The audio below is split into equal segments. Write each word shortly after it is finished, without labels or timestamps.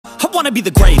wanna be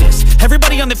the greatest.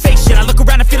 Everybody on the fake shit, I look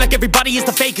around and feel like everybody is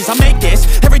the fakest. I make this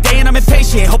every day and I'm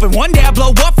impatient, hoping one day I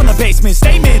blow up from the basement.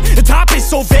 Statement, the top is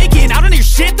so vacant, I don't hear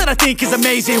shit that I think is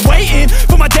amazing. Waiting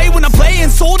for my day when I'm playing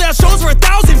sold out shows for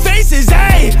 1,000 faces.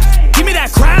 Hey, give me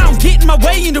that crown, get in my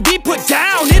way and to be put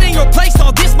down. It ain't your place,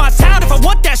 all this my town. If I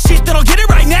want that shit, then I'll get it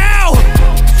right now.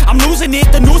 I'm losing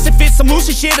it, the noose it fits, I'm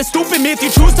losing shit. A stupid myth, you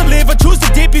choose to live or choose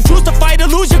to dip. You choose to fight or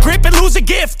lose your grip and lose a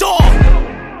gift.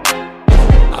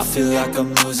 I feel like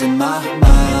I'm losing my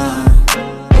mind.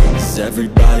 Is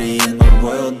everybody in the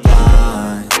world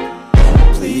blind?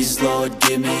 Please, Lord,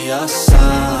 give me a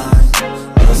sign,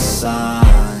 a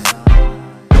sign.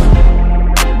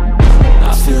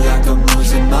 I feel like I'm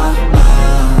losing my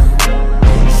mind.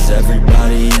 Is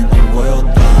everybody in the world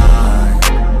blind?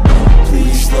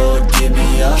 Please, Lord, give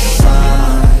me a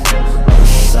sign, a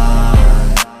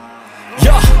sign.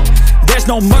 Yeah. There's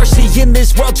no mercy in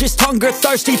this world, just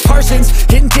hunger-thirsty persons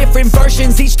in different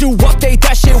versions. Each new update,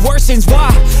 that shit worsens.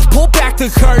 Why? Pull back the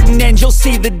curtain and you'll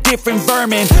see the different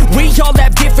vermin. We all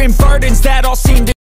have different burdens that all seem to